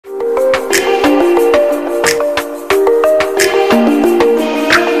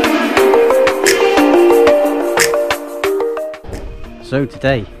So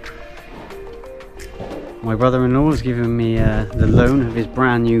today, my brother-in-law has given me the loan of his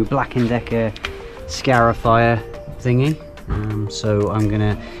brand new Black & Decker Scarifying thingy. So I'm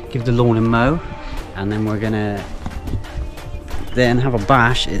gonna give the lawn a mow, and then we're gonna then have a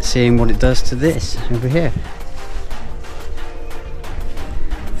bash at seeing what it does to this over here.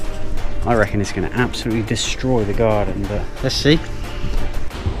 I reckon it's gonna absolutely destroy the garden, but let's see.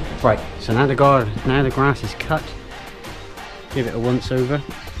 Right, so now the grass is cut. Give it a once over.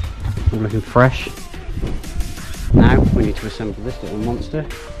 All looking fresh. Now we need to assemble this little monster,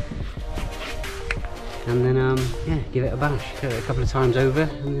 and then yeah, give it a bash. Give it a couple of times over,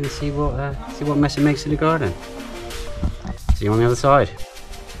 and then see what mess it makes to the garden. See you on the other side.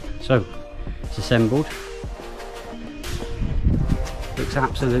 So it's assembled. Looks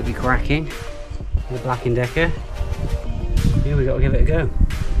absolutely cracking. The Black & Decker. Yeah, we got to give it a go.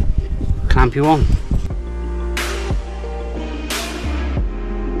 Clamp you on.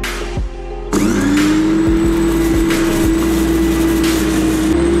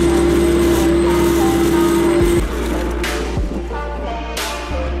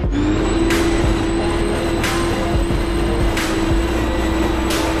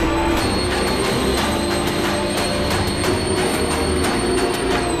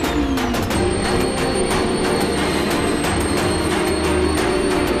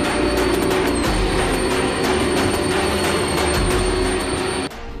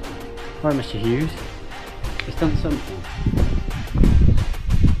 Right, Mr. Hughes, he's done something.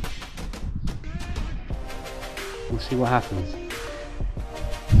 We'll see what happens.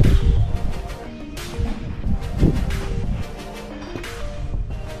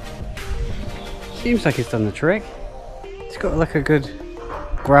 Seems like it's done the trick. It's got like a good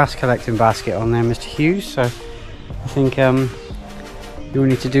grass collecting basket on there, Mr. Hughes, so I think you'll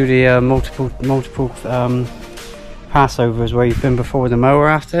need to do the multiple passovers where you've been before with the mower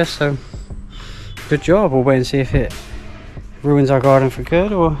after, so good job. We'll wait and see if it ruins our garden for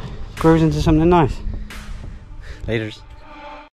good or grows into something nice. Laters.